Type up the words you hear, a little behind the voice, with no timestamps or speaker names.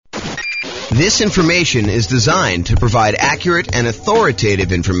This information is designed to provide accurate and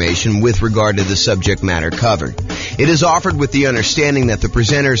authoritative information with regard to the subject matter covered. It is offered with the understanding that the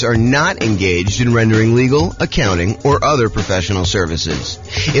presenters are not engaged in rendering legal, accounting, or other professional services.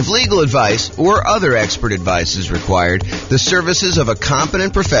 If legal advice or other expert advice is required, the services of a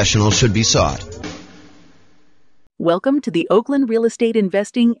competent professional should be sought. Welcome to the Oakland Real Estate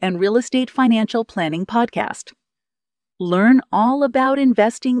Investing and Real Estate Financial Planning Podcast. Learn all about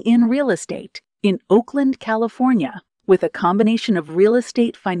investing in real estate in Oakland, California, with a combination of real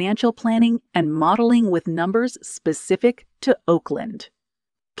estate financial planning and modeling with numbers specific to Oakland.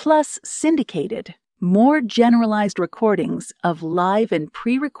 Plus syndicated, more generalized recordings of live and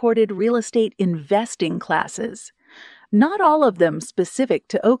pre-recorded real estate investing classes. Not all of them specific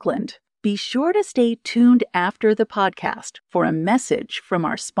to Oakland. Be sure to stay tuned after the podcast for a message from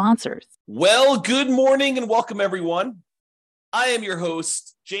our sponsors. Well, good morning and welcome, everyone. I am your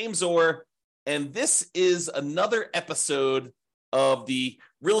host, James Orr, and this is another episode of the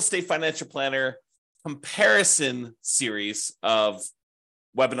Real Estate Financial Planner comparison series of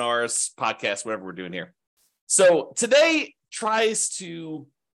webinars, podcasts, whatever we're doing here. So today tries to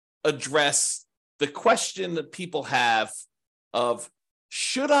address the question that people have of,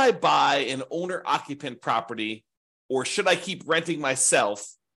 should I buy an owner-occupant property or should I keep renting myself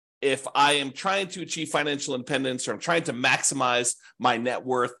if I am trying to achieve financial independence or I'm trying to maximize my net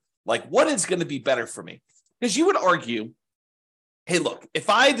worth? Like, what is going to be better for me? Because you would argue, hey, look, if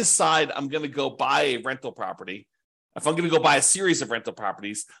I decide I'm going to go buy a rental property, if I'm going to go buy a series of rental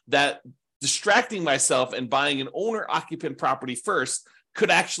properties, that distracting myself and buying an owner-occupant property first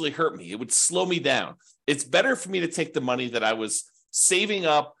could actually hurt me. It would slow me down. It's better for me to take the money that I was saving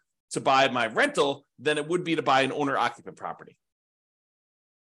up to buy my rental than it would be to buy an owner-occupant property.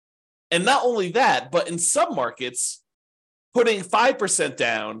 And not only that, but in some markets, putting 5%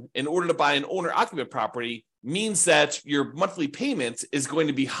 down in order to buy an owner-occupant property means that your monthly payment is going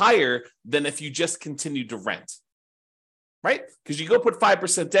to be higher than if you just continue to rent, right? Because you go put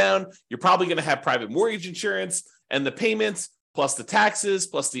 5% down, you're probably going to have private mortgage insurance, and the payments plus the taxes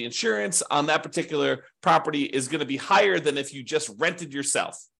plus the insurance on that particular property is going to be higher than if you just rented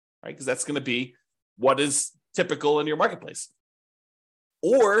yourself, right? Because that's going to be what is typical in your marketplace.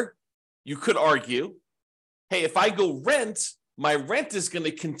 Or you could argue, hey, if I go rent, my rent is going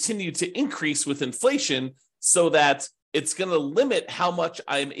to continue to increase with inflation so that it's going to limit how much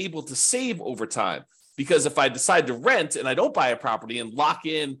I am able to save over time. Because if I decide to rent and I don't buy a property and lock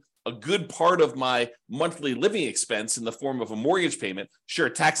in a good part of my monthly living expense in the form of a mortgage payment, sure,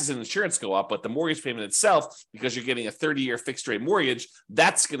 taxes and insurance go up, but the mortgage payment itself, because you're getting a 30-year fixed rate mortgage,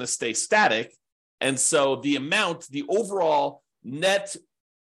 that's going to stay static. And so the amount, the overall net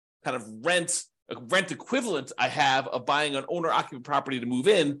kind of rent equivalent I have of buying an owner-occupant property to move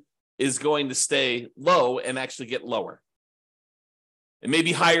in is going to stay low and actually get lower. It may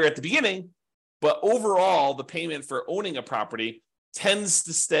be higher at the beginning, but overall, the payment for owning a property tends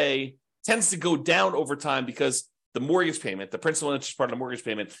to go down over time because the mortgage payment, the principal and interest part of the mortgage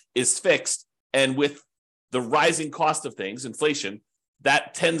payment, is fixed. And with the rising cost of things, inflation,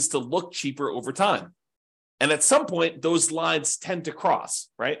 that tends to look cheaper over time. And at some point, those lines tend to cross,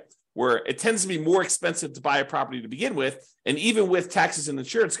 right? Where it tends to be more expensive to buy a property to begin with. And even with taxes and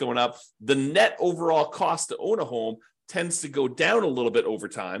insurance going up, the net overall cost to own a home tends to go down a little bit over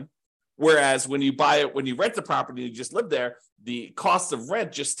time. Whereas when you rent the property and you just live there, the cost of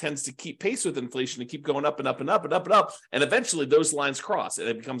rent just tends to keep pace with inflation and keep going up and up and up and up and up. And eventually those lines cross and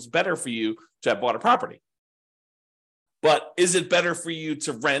it becomes better for you to have bought a property. But is it better for you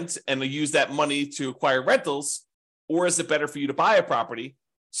to rent and to use that money to acquire rentals? Or is it better for you to buy a property,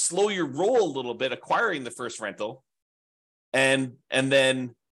 slow your roll a little bit, acquiring the first rental, and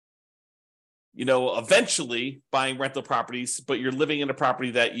then, eventually buying rental properties, but you're living in a property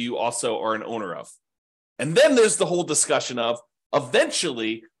that you also are an owner of? And then there's the whole discussion of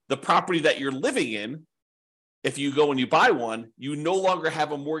eventually the property that you're living in, if you go and you buy one, you no longer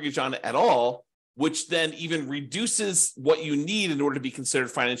have a mortgage on it at all, which then even reduces what you need in order to be considered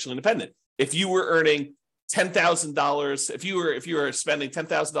financially independent. If you were earning $10,000, if you were spending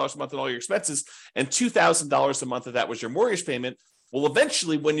 $10,000 a month on all your expenses and $2,000 a month of that was your mortgage payment, well,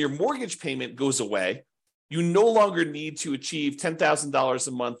 eventually when your mortgage payment goes away, you no longer need to achieve $10,000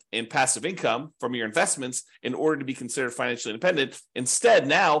 a month in passive income from your investments in order to be considered financially independent. Instead,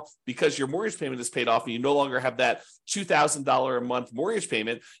 now, because your mortgage payment is paid off and you no longer have that $2,000 a month mortgage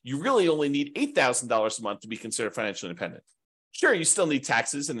payment, you really only need $8,000 a month to be considered financially independent. Sure, you still need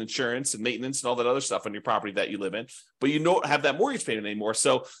taxes and insurance and maintenance and all that other stuff on your property that you live in, but you don't have that mortgage payment anymore.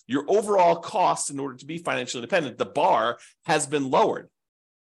 So your overall cost in order to be financially independent, the bar has been lowered.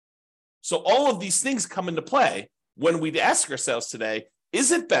 So all of these things come into play when we ask ourselves today,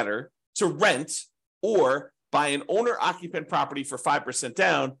 is it better to rent or buy an owner-occupant property for 5%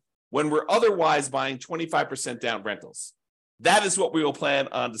 down when we're otherwise buying 25% down rentals? That is what we will plan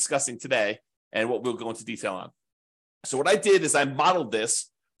on discussing today and what we'll go into detail on. So what I did is I modeled this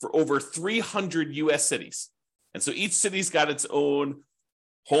for over 300 US cities. And so each city's got its own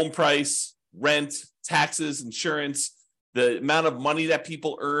home price, rent, taxes, insurance. The amount of money that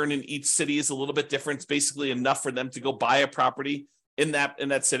people earn in each city is a little bit different. It's basically enough for them to go buy a property in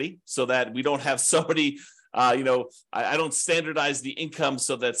that city, so that we don't have somebody, I don't standardize the income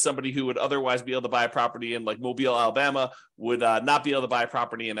so that somebody who would otherwise be able to buy a property in like Mobile, Alabama would not be able to buy a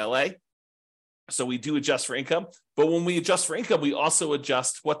property in LA. So we do adjust for income. But when we adjust for income, we also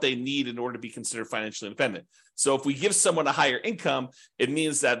adjust what they need in order to be considered financially independent. So if we give someone a higher income, it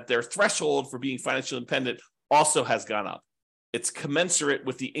means that their threshold for being financially independent also has gone up. It's commensurate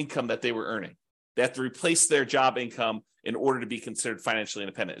with the income that they were earning. They have to replace their job income in order to be considered financially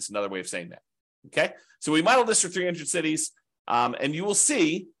independent. It's another way of saying that. Okay, so we modeled this for 300 cities, and you will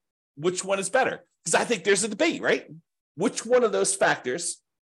see which one is better. Because I think there's a debate, right? Which one of those factors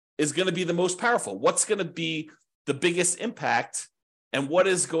is going to be the most powerful? What's going to be the biggest impact, and what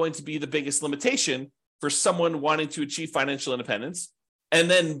is going to be the biggest limitation for someone wanting to achieve financial independence? And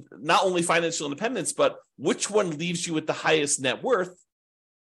then not only financial independence, but which one leaves you with the highest net worth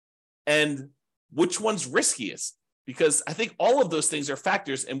and which one's riskiest? Because I think all of those things are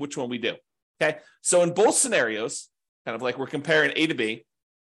factors in which one we do. Okay, so in both scenarios, kind of like we're comparing A to B,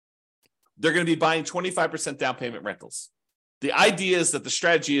 they're going to be buying 25% down payment rentals. The idea is that the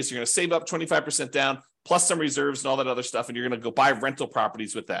strategy is you're going to save up 25% down plus some reserves and all that other stuff, and you're going to go buy rental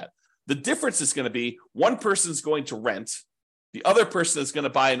properties with that. The difference is going to be one person's going to rent, the other person is going to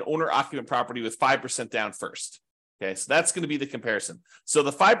buy an owner-occupant property with 5% down first. Okay, so that's going to be the comparison. So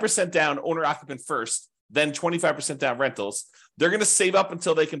the 5% down owner-occupant first, then 25% down rentals, they're going to save up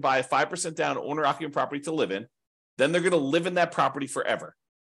until they can buy a 5% down owner-occupant property to live in. Then they're going to live in that property forever.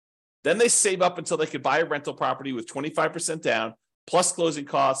 Then they save up until they could buy a rental property with 25% down, plus closing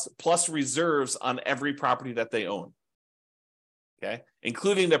costs, plus reserves on every property that they own, okay,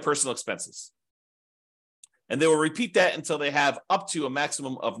 including their personal expenses. And they will repeat that until they have up to a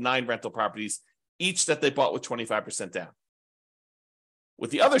maximum of 9 rental properties, each that they bought with 25% down. With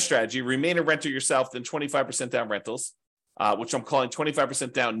the other strategy, remain a renter yourself, then 25% down rentals, which I'm calling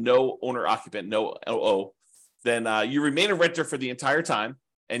 25% down, no owner-occupant, no OO. Then you remain a renter for the entire time,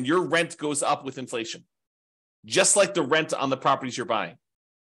 and your rent goes up with inflation, just like the rent on the properties you're buying.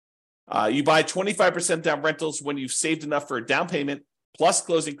 You buy 25% down rentals when you've saved enough for a down payment, plus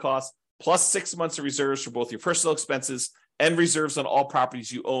closing costs, plus 6 months of reserves for both your personal expenses and reserves on all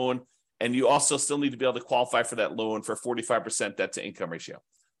properties you own. And you also still need to be able to qualify for that loan for 45% debt to income ratio.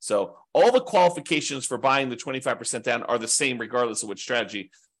 So all the qualifications for buying the 25% down are the same regardless of which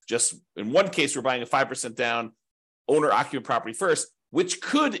strategy. Just in one case, we're buying a 5% down owner-occupant property first, which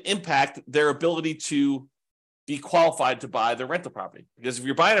could impact their ability to be qualified to buy the rental property. Because if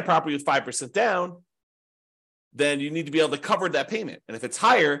you're buying a property with 5% down, then you need to be able to cover that payment. And if it's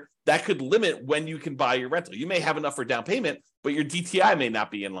higher, that could limit when you can buy your rental. You may have enough for down payment, but your DTI may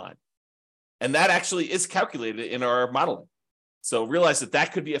not be in line. And that actually is calculated in our modeling. So realize that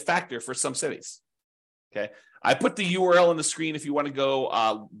that could be a factor for some cities. Okay, I put the URL on the screen if you want to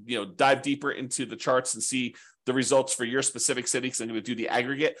go, dive deeper into the charts and see the results for your specific city, because I'm going to do the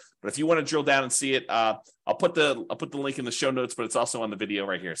aggregate. But if you want to drill down and see it, I'll put the link in the show notes, but it's also on the video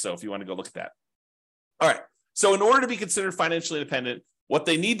right here. So if you want to go look at that. All right. So in order to be considered financially independent, what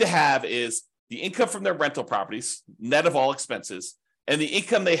they need to have is the income from their rental properties, net of all expenses, and the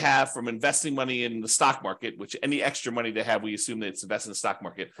income they have from investing money in the stock market, which any extra money they have, we assume that it's invested in the stock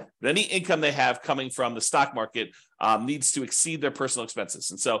market. But any income they have coming from the stock market needs to exceed their personal expenses.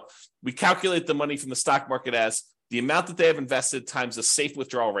 And so we calculate the money from the stock market as the amount that they have invested times the safe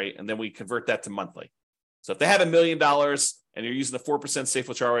withdrawal rate, and then we convert that to monthly. So if they have $1 million and you're using the 4% safe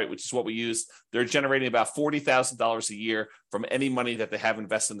withdrawal rate, which is what we use, they're generating about $40,000 a year from any money that they have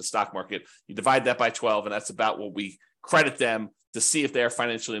invested in the stock market. You divide that by 12, and that's about what we credit them to see if they are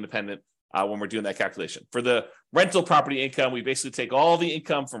financially independent when we're doing that calculation. For the rental property income, we basically take all the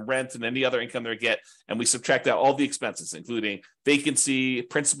income from rent and any other income they get, and we subtract out all the expenses, including vacancy,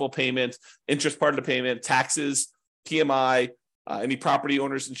 principal payment, interest part of the payment, taxes, PMI, any property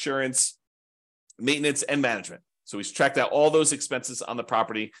owner's insurance, maintenance, and management. So we subtract out all those expenses on the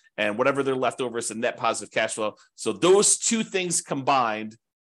property, and whatever they're left over is a net positive cash flow. So those two things combined,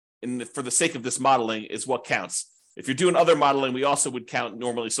 for the sake of this modeling, is what counts. If you're doing other modeling, we also would count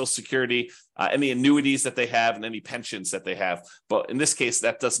normally Social Security, any annuities that they have, and any pensions that they have. But in this case,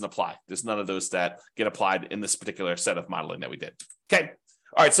 that doesn't apply. There's none of those that get applied in this particular set of modeling that we did. Okay.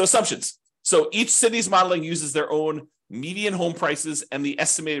 All right. So assumptions. So each city's modeling uses their own median home prices and the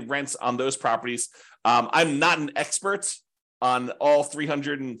estimated rents on those properties. I'm not an expert on all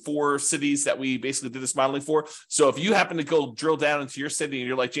 304 cities that we basically did this modeling for. So if you happen to go drill down into your city and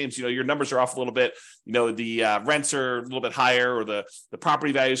you're like, James, your numbers are off a little bit, the rents are a little bit higher, or the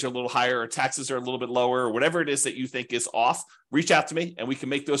property values are a little higher, or taxes are a little bit lower, or whatever it is that you think is off, reach out to me and we can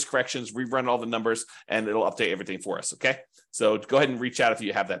make those corrections, rerun all the numbers, and it'll update everything for us. Okay. So go ahead and reach out if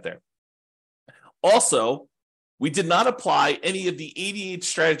you have that there. Also, we did not apply any of the 88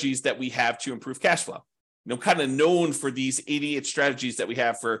 strategies that we have to improve cash flow. Kind of known for these 88 strategies that we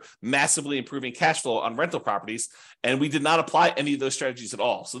have for massively improving cash flow on rental properties. And we did not apply any of those strategies at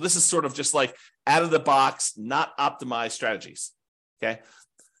all. So this is sort of just like out of the box, not optimized strategies. Okay.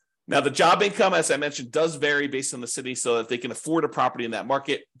 Now, the job income, as I mentioned, does vary based on the city so that they can afford a property in that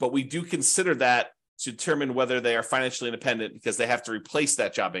market. But we do consider that to determine whether they are financially independent, because they have to replace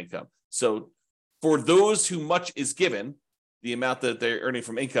that job income. So for those who much is given, the amount that they're earning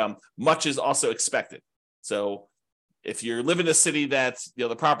from income, much is also expected. So if you live in a city that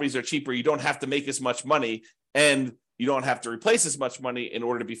the properties are cheaper, you don't have to make as much money, and you don't have to replace as much money in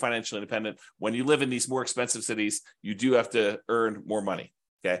order to be financially independent. When you live in these more expensive cities, you do have to earn more money.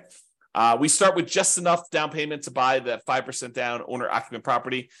 Okay. We start with just enough down payment to buy that 5% down owner-occupant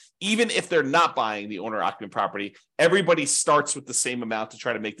property. Even if they're not buying the owner-occupant property, everybody starts with the same amount to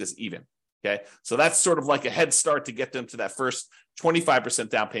try to make this even. Okay, so that's sort of like a head start to get them to that first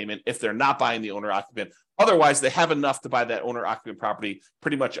 25% down payment if they're not buying the owner-occupant. Otherwise, they have enough to buy that owner-occupant property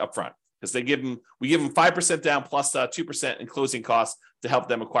pretty much upfront, because we give them 5% down plus 2% in closing costs to help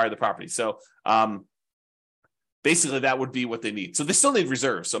them acquire the property. So basically, that would be what they need. So they still need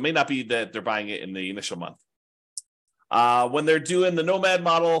reserves. So it may not be that they're buying it in the initial month. When they're doing the nomad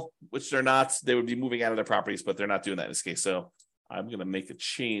model, which they're not, they would be moving out of their properties, but they're not doing that in this case. So I'm going to make a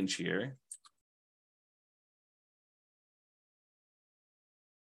change here.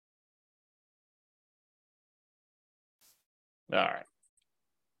 All right.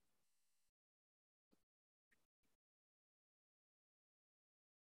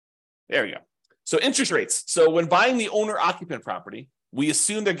 There we go. So interest rates. So when buying the owner-occupant property, we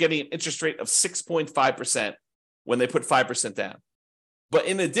assume they're getting an interest rate of 6.5% when they put 5% down. But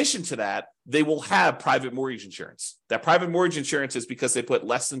in addition to that, they will have private mortgage insurance. That private mortgage insurance is because they put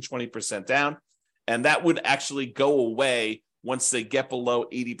less than 20% down, and that would actually go away once they get below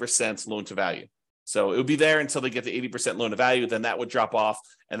 80% loan to value. So it would be there until they get to 80% loan to value, then that would drop off,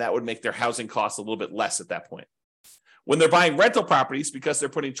 and that would make their housing costs a little bit less at that point. When they're buying rental properties, because they're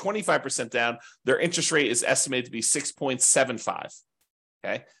putting 25% down, their interest rate is estimated to be 6.75.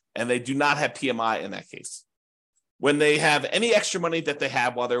 Okay. And they do not have PMI in that case. When they have any extra money that they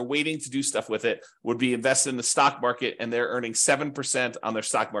have while they're waiting to do stuff with it, would be invested in the stock market, and they're earning 7% on their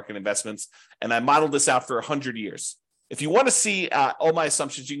stock market investments. And I modeled this out for 100 years. If you want to see all my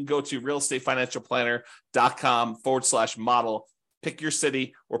assumptions, you can go to realestatefinancialplanner.com/model, pick your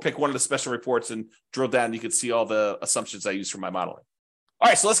city or pick one of the special reports and drill down. You can see all the assumptions I use for my modeling. All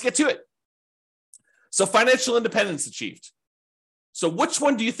right, so let's get to it. So financial independence achieved. So which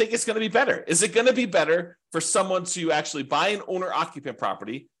one do you think is going to be better? Is it going to be better for someone to actually buy an owner-occupant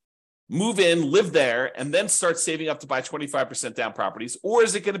property, move in, live there, and then start saving up to buy 25% down properties? Or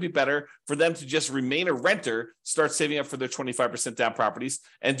is it going to be better for them to just remain a renter, start saving up for their 25% down properties,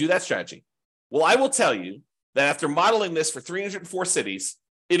 and do that strategy? Well, I will tell you that after modeling this for 304 cities,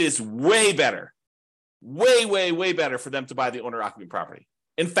 it is way better, way better for them to buy the owner-occupant property.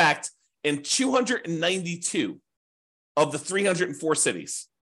 In fact, in 292 of the 304 cities,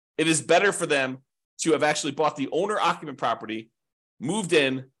 it is better for them to have actually bought the owner-occupant property, moved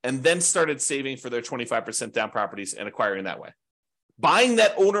in, and then started saving for their 25% down properties and acquiring that way. Buying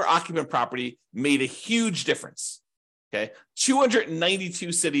that owner-occupant property made a huge difference. Okay,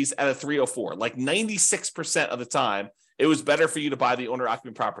 292 cities out of 304, like 96% of the time, it was better for you to buy the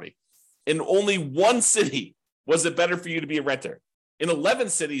owner-occupant property. In only one city was it better for you to be a renter. In 11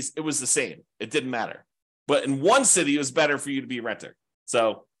 cities, it was the same. It didn't matter. But in one city, it was better for you to be a renter.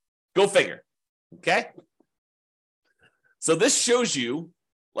 So go figure. Okay. So this shows you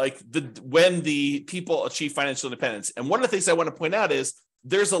like when the people achieve financial independence. And one of the things I want to point out is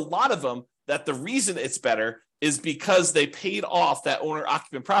there's a lot of them that the reason it's better is because they paid off that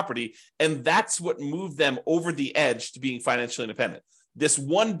owner-occupant property, and that's what moved them over the edge to being financially independent. This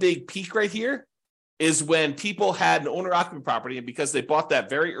one big peak right here is when people had an owner-occupant property, and because they bought that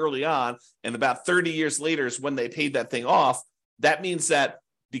very early on, and about 30 years later is when they paid that thing off, that means that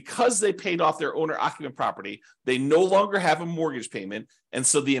because they paid off their owner-occupant property, they no longer have a mortgage payment, and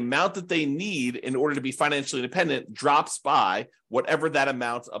so the amount that they need in order to be financially independent drops by whatever that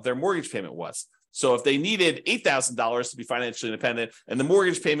amount of their mortgage payment was. So if they needed $8,000 to be financially independent and the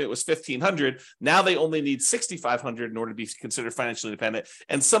mortgage payment was $1,500, now they only need $6,500 in order to be considered financially independent.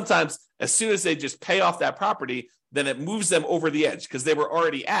 And sometimes as soon as they just pay off that property, then it moves them over the edge because they were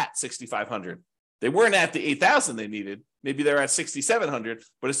already at $6,500. They weren't at the $8,000 they needed. Maybe they're at $6,700,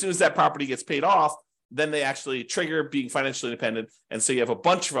 but as soon as that property gets paid off, then they actually trigger being financially independent. And so you have a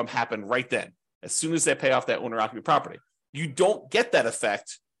bunch of them happen right then, as soon as they pay off that owner-occupant property. You don't get that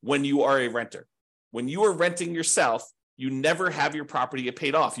effect when you are a renter. When you are renting yourself, you never have your property get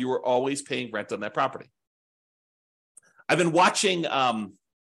paid off. You are always paying rent on that property. I've been watching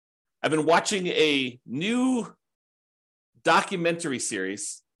a new documentary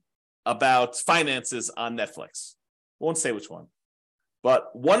series about finances on Netflix. I won't say which one,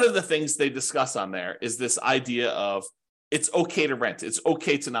 but one of the things they discuss on there is this idea of it's okay to rent. It's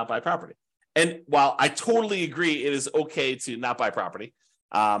okay to not buy property. And while I totally agree it is okay to not buy property,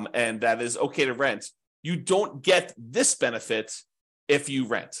 and that is okay to rent, you don't get this benefit if you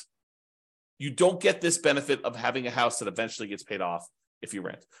rent. You don't get this benefit of having a house that eventually gets paid off if you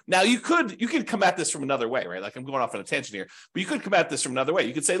rent. Now, you could come at this from another way, right? Like I'm going off on a tangent here, but you could come at this from another way.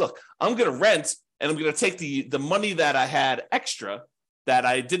 You could say, look, I'm going to rent and I'm going to take the money that I had extra that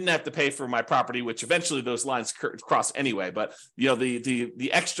I didn't have to pay for my property, which eventually those lines cross anyway. But the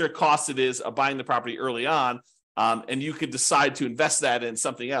extra cost it is of buying the property early on, and you could decide to invest that in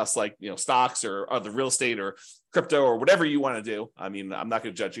something else like stocks or other real estate or crypto or whatever you want to do. I mean, I'm not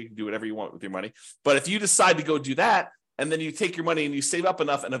going to judge you. You can do whatever you want with your money. But if you decide to go do that, and then you take your money and you save up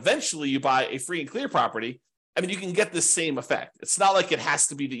enough, and eventually you buy a free and clear property, I mean, you can get the same effect. It's not like it has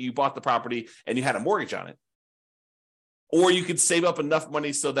to be that you bought the property and you had a mortgage on it. Or you could save up enough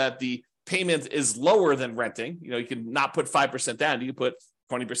money so that the payment is lower than renting. You can not put 5% down. You can put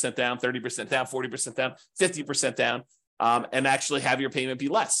 20% down, 30% down, 40% down, 50% down, and actually have your payment be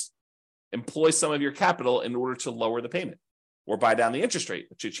less. Employ some of your capital in order to lower the payment, or buy down the interest rate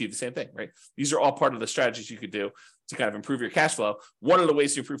to achieve the same thing, right? These are all part of the strategies you could do to kind of improve your cash flow. One of the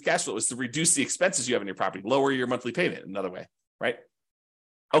ways to improve cash flow is to reduce the expenses you have in your property, lower your monthly payment, another way, right?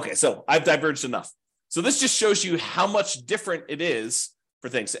 Okay, so I've diverged enough. So this just shows you how much different it is for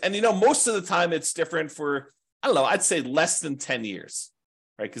things. And most of the time it's different for, I don't know, I'd say less than 10 years,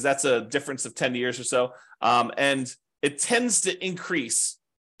 right? Because that's a difference of 10 years or so. And it tends to increase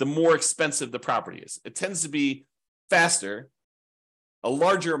the more expensive the property is. It tends to be faster, a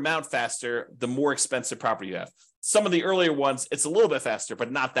larger amount faster, the more expensive property you have. Some of the earlier ones, it's a little bit faster,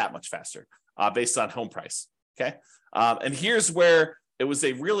 but not that much faster based on home price, okay? And here's where it was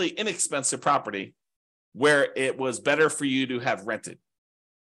a really inexpensive property where it was better for you to have rented.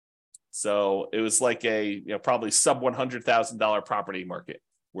 So it was like a probably sub $100,000 property market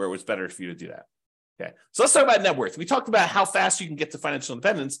where it was better for you to do that. Okay, so let's talk about net worth. We talked about how fast you can get to financial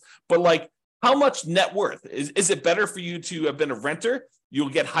independence, but how much net worth? Is it better for you to have been a renter? You'll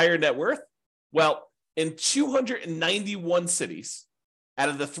get higher net worth? Well, in 291 cities out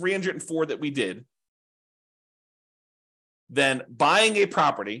of the 304 that we did, then buying a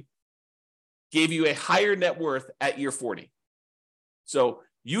property gave you a higher net worth at year 40. So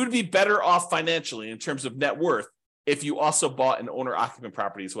you would be better off financially in terms of net worth if you also bought an owner-occupant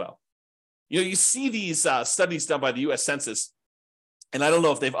property as well. You see these studies done by the U.S. Census, and I don't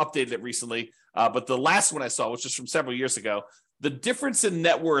know if they've updated it recently, but the last one I saw, which is from several years ago, the difference in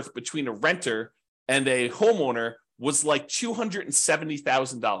net worth between a renter and a homeowner was like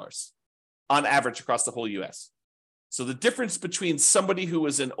 $270,000 on average across the whole U.S. So the difference between somebody who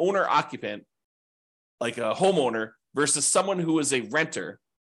is an owner-occupant, like a homeowner, versus someone who is a renter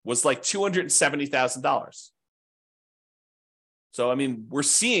was like $270,000. So, I mean, we're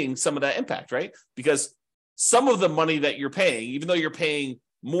seeing some of that impact, right? Because some of the money that you're paying, even though you're paying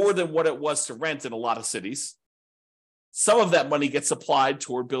more than what it was to rent in a lot of cities, some of that money gets applied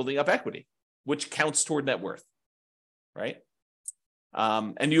toward building up equity, which counts toward net worth, right?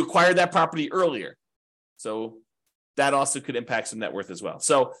 And you acquired that property earlier. So that also could impact some net worth as well.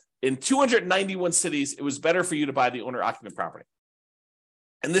 So in 291 cities, it was better for you to buy the owner-occupant property.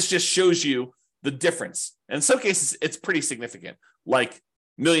 And this just shows you the difference. And in some cases, it's pretty significant, like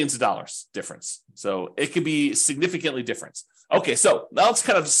millions of dollars difference. So it could be significantly different. Okay, so now let's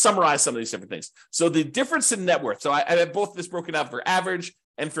kind of summarize some of these different things. So the difference in net worth. So I have both this broken out for average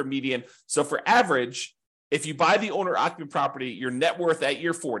and for median. So for average, if you buy the owner-occupant property, your net worth at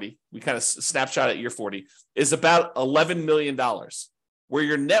year 40, we kind of snapshot at year 40, is about $11 million. Where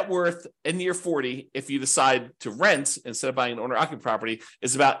your net worth in year 40, if you decide to rent instead of buying an owner-occupant property,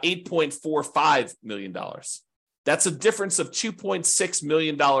 is about $8.45 million. That's a difference of $2.6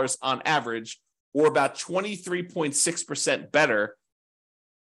 million on average, or about 23.6% better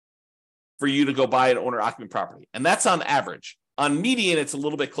for you to go buy an owner-occupant property. And that's on average. On median, it's a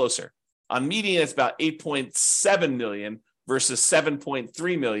little bit closer. On median, it's about 8.7 million versus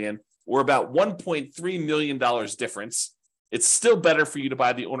 7.3 million, or about $1.3 million difference. It's still better for you to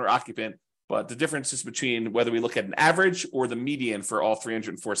buy the owner-occupant, but the difference is between whether we look at an average or the median for all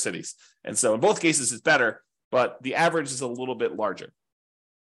 304 cities. And so in both cases, it's better, but the average is a little bit larger.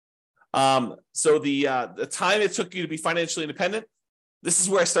 So the time it took you to be financially independent, this is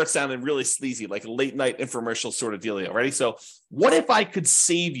where I start sounding really sleazy, like a late night infomercial sort of dealio. Ready? So what if I could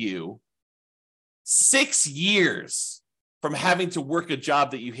save you 6 years from having to work a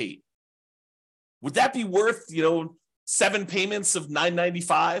job that you hate? Would that be worth, 7 payments of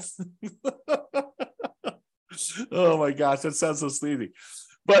 $995? Oh my gosh, that sounds so sleazy.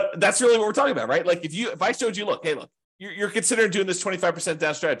 But that's really what we're talking about, right? Like if I showed you, look, you're considering doing this 25%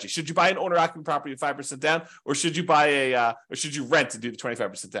 down strategy. Should you buy an owner-occupant property at 5% down, or should you buy or should you rent to do the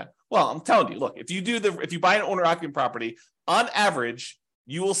 25% down? Well, I'm telling you, look, if you buy an owner-occupant property, on average,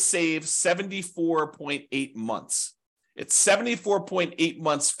 you will save 74.8 months. It's 74.8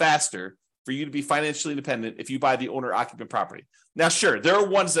 months faster for you to be financially independent if you buy the owner-occupant property. Now, sure, there are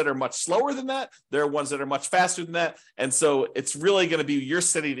ones that are much slower than that. There are ones that are much faster than that. And so it's really going to be your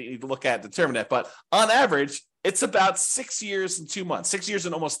city that you need to look at and determine that. But on average, it's about 6 years and 2 months, 6 years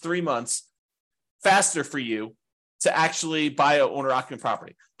and almost 3 months faster for you to actually buy an owner-occupant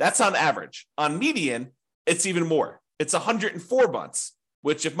property. That's on average. On median, it's even more. It's 104 months.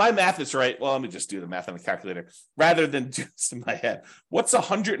 Which, if my math is right, well, let me just do the math on the calculator rather than do this in my head. What's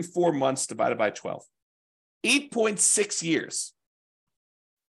 104 months divided by 12? 8.6 years.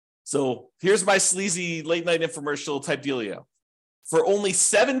 So here's my sleazy late night infomercial type dealio. For only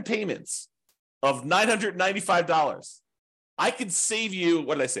 7 payments of $995, I could save you,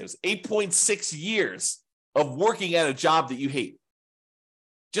 what did I say? It was 8.6 years of working at a job that you hate.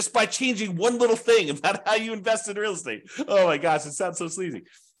 Just by changing one little thing about how you invest in real estate. Oh my gosh, it sounds so sleazy.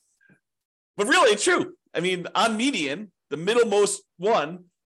 But really, it's true. I mean, on median, the middlemost one,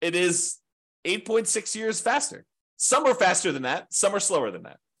 it is 8.6 years faster. Some are faster than that. Some are slower than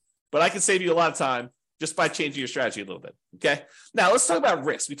that. But I can save you a lot of time just by changing your strategy a little bit. Okay. Now let's talk about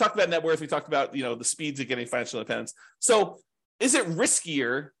risk. We talked about net worth. We talked about, the speeds of getting financial independence. So is it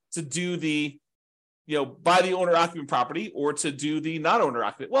riskier to do buy the owner-occupant property or to do the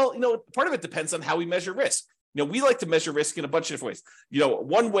non-owner-occupant? Well, part of it depends on how we measure risk. We like to measure risk in a bunch of different ways.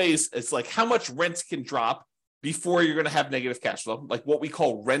 One way is it's like how much rent can drop before you're going to have negative cash flow, like what we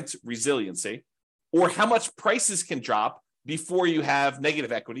call rent resiliency, or how much prices can drop before you have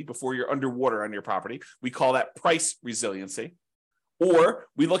negative equity, before you're underwater on your property. We call that price resiliency. Or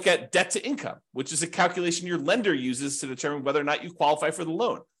we look at debt to income, which is a calculation your lender uses to determine whether or not you qualify for the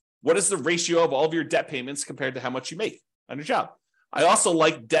loan. What is the ratio of all of your debt payments compared to how much you make on your job? I also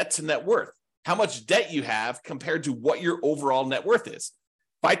like debt to net worth, how much debt you have compared to what your overall net worth is.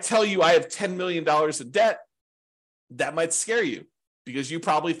 If I tell you I have $10 million in debt, that might scare you because you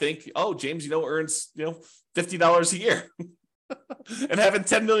probably think, oh, James, earns, $50 a year. And having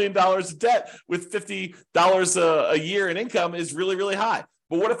 $10 million in debt with $50 a year in income is really, really high.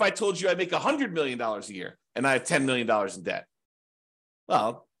 But what if I told you I make $100 million a year and I have $10 million in debt?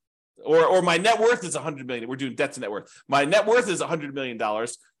 Well, or my net worth is $100 million. We're doing debt to net worth. My net worth is $100 million,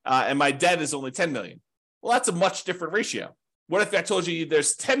 and my debt is only $10 million. Well, that's a much different ratio. What if I told you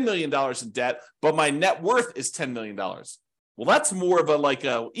there's $10 million in debt, but my net worth is $10 million? Well, that's more of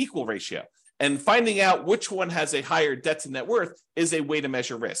a equal ratio. And finding out which one has a higher debt to net worth is a way to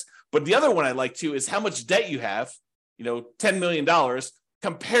measure risk. But the other one I like too is how much debt you have, $10 million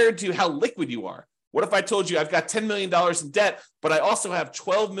compared to how liquid you are. What if I told you I've got $10 million in debt, but I also have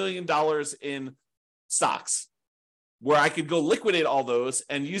 $12 million in stocks where I could go liquidate all those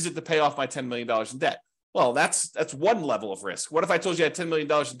and use it to pay off my $10 million in debt? Well, that's one level of risk. What if I told you I had $10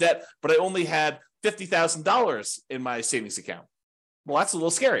 million in debt, but I only had $50,000 in my savings account? Well, that's a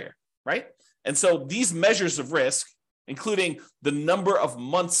little scarier, right? And so these measures of risk, including the number of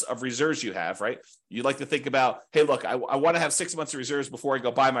months of reserves you have, right? You like to think about, hey, look, I want to have 6 months of reserves before I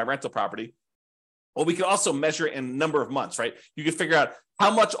go buy my rental property. Well, we can also measure it in number of months, right? You can figure out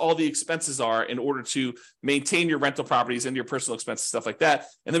how much all the expenses are in order to maintain your rental properties and your personal expenses, stuff like that.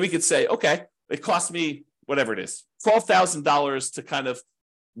 And then we could say, okay, it cost me whatever it is, $12,000 to kind of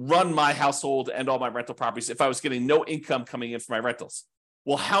run my household and all my rental properties if I was getting no income coming in from my rentals?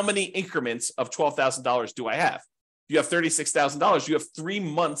 Well, how many increments of $12,000 do I have? If you have $36,000, you have 3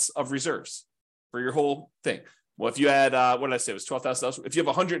 months of reserves for your whole thing. Well, if you had, what did I say? It was $12,000. If you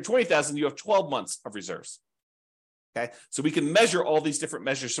have $120,000, you have 12 months of reserves. Okay. So we can measure all these different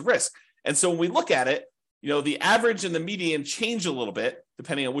measures of risk. And so when we look at it, the average and the median change a little bit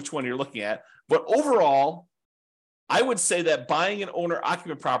depending on which one you're looking at. But overall, I would say that buying an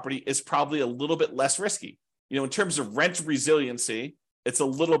owner-occupant property is probably a little bit less risky. In terms of rent resiliency, it's a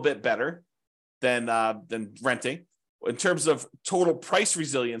little bit better than renting. In terms of total price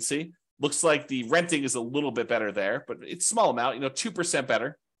resiliency, looks like the renting is a little bit better there, but it's a small amount, 2%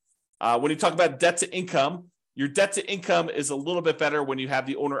 better. When you talk about debt to income, your debt to income is a little bit better when you have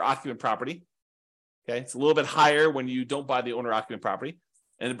the owner-occupant property. Okay, it's a little bit higher when you don't buy the owner-occupant property.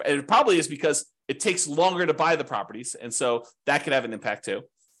 And it probably is because it takes longer to buy the properties. And so that could have an impact too.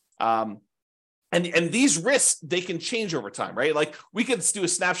 And these risks, they can change over time, right? Like we could do a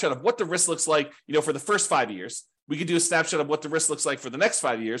snapshot of what the risk looks like, for the first 5 years. We could do a snapshot of what the risk looks like for the next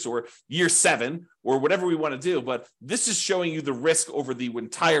 5 years or year 7 or whatever we want to do. But this is showing you the risk over the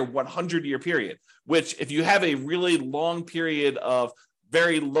entire 100-year period, which if you have a really long period of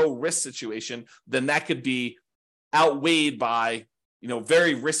very low risk situation, then that could be outweighed by,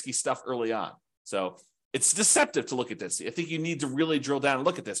 very risky stuff early on. So it's deceptive to look at this. I think you need to really drill down and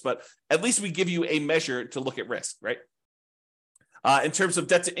look at this, but at least we give you a measure to look at risk, right? In terms of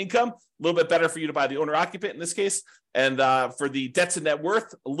debt to income, a little bit better for you to buy the owner occupant in this case. And for the debt to net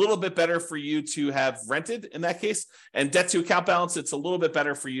worth, a little bit better for you to have rented in that case. And debt to account balance, it's a little bit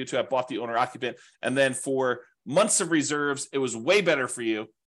better for you to have bought the owner occupant. And then for months of reserves, it was way better for you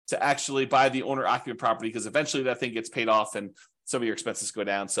to actually buy the owner occupant property because eventually that thing gets paid off and some of your expenses go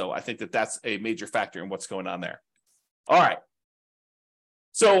down. So I think that that's a major factor in what's going on there. All right.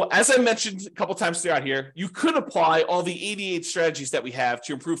 So as I mentioned a couple times throughout here, you could apply all the 88 strategies that we have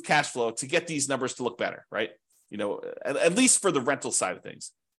to improve cash flow to get these numbers to look better, right? At least for the rental side of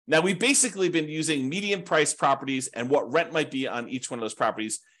things. Now, we've basically been using median price properties and what rent might be on each one of those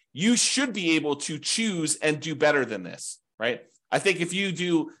properties. You should be able to choose and do better than this, right? I think if you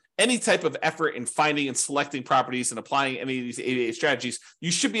do any type of effort in finding and selecting properties and applying any of these 88 strategies, you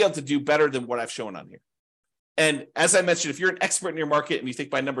should be able to do better than what I've shown on here. And as I mentioned, if you're an expert in your market and you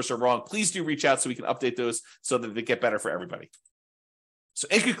think my numbers are wrong, please do reach out so we can update those so that they get better for everybody. So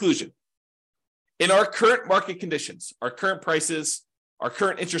in conclusion, in our current market conditions, our current prices, our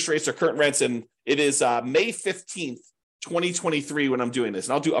current interest rates, our current rents, and it is May 15th, 2023 when I'm doing this,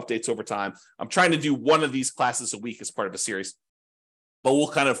 and I'll do updates over time. I'm trying to do one of these classes a week as part of a series. But we'll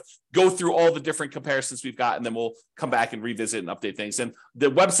kind of go through all the different comparisons we've got, and then we'll come back and revisit and update things. And the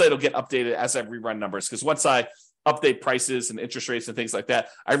website will get updated as I rerun numbers, because once I update prices and interest rates and things like that,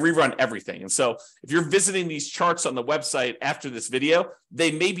 I rerun everything. And so if you're visiting these charts on the website after this video,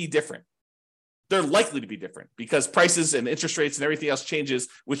 they may be different. They're likely to be different because prices and interest rates and everything else changes,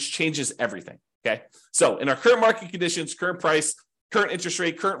 which changes everything. Okay. So in our current market conditions, current price, current interest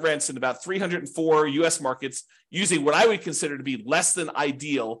rate, current rents in about 304 US markets using what I would consider to be less than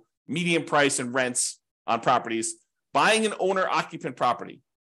ideal median price and rents on properties, buying an owner-occupant property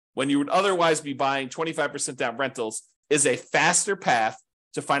when you would otherwise be buying 25% down rentals is a faster path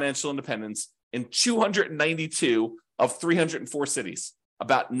to financial independence in 292 of 304 cities,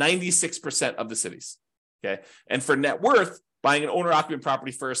 about 96% of the cities. Okay. And for net worth, buying an owner-occupant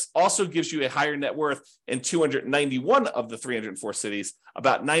property first also gives you a higher net worth in 291 of the 304 cities,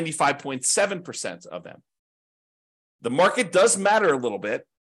 about 95.7% of them. The market does matter a little bit,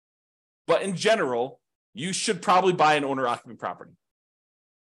 but in general, you should probably buy an owner-occupant property.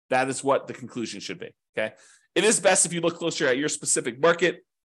 That is what the conclusion should be, okay? It is best if you look closer at your specific market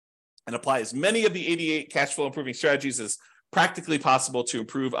and apply as many of the 88 cash flow improving strategies as practically possible to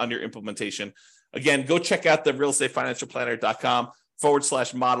improve on your implementation. Again, go check out the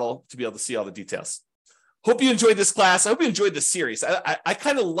realestateFinancialPlanner.com/model to be able to see all the details. Hope you enjoyed this class. I hope you enjoyed the series. I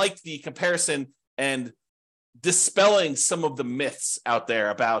kind of like the comparison and dispelling some of the myths out there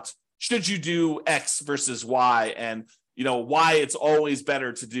about should you do X versus Y and why it's always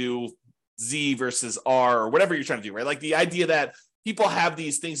better to do Z versus R or whatever you're trying to do, right? Like the idea that people have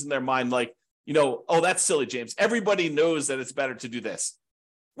these things in their mind like, oh, that's silly, James. Everybody knows that it's better to do this.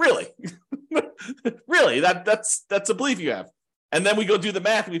 Really? Really? That's a belief you have. And then we go do the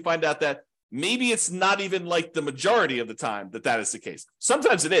math and we find out that maybe it's not even like the majority of the time that is the case.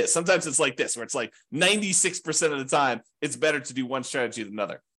 Sometimes it is. Sometimes it's like this, where it's like 96% of the time, it's better to do one strategy than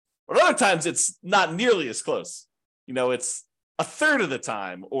another. But other times it's not nearly as close. It's a third of the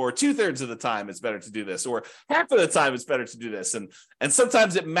time or 2/3 of the time it's better to do this, or half of the time it's better to do this. And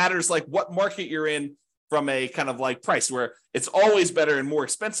sometimes it matters like what market you're in from a kind of like price, where it's always better in more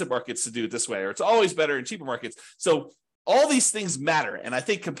expensive markets to do it this way, or it's always better in cheaper markets. So all these things matter. And I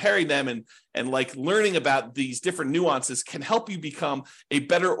think comparing them and like learning about these different nuances can help you become a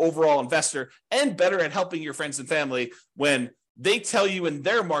better overall investor and better at helping your friends and family when they tell you in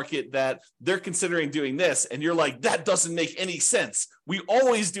their market that they're considering doing this. And you're like, that doesn't make any sense. We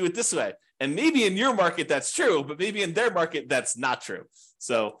always do it this way. And maybe in your market, that's true, but maybe in their market, that's not true.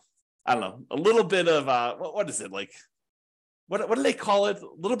 So I don't know, a little bit of, what is it? Like, what do they call it? A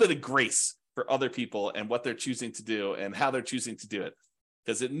little bit of grace for other people and what they're choosing to do and how they're choosing to do it.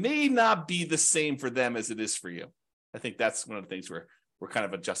 Because it may not be the same for them as it is for you. I think that's one of the things we're kind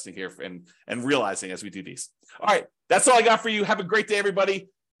of adjusting here and realizing as we do these. All right, that's all I got for you. Have a great day, everybody.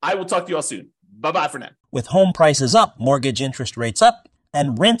 I will talk to you all soon. Bye-bye for now. With home prices up, mortgage interest rates up,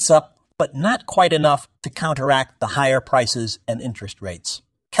 and rents up, but not quite enough to counteract the higher prices and interest rates.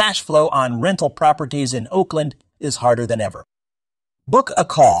 Cash flow on rental properties in Oakland is harder than ever. Book a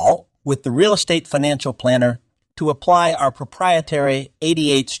call with the Real Estate Financial Planner to apply our proprietary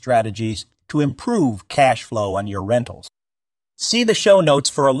 88 strategies to improve cash flow on your rentals. See the show notes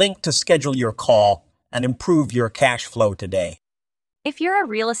for a link to schedule your call and improve your cash flow today. If you're a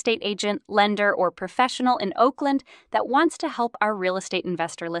real estate agent, lender, or professional in Oakland that wants to help our real estate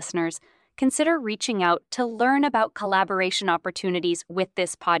investor listeners, consider reaching out to learn about collaboration opportunities with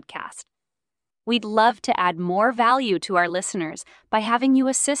this podcast. We'd love to add more value to our listeners by having you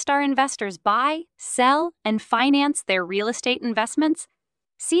assist our investors buy, sell, and finance their real estate investments.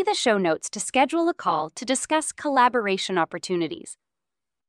 See the show notes to schedule a call to discuss collaboration opportunities.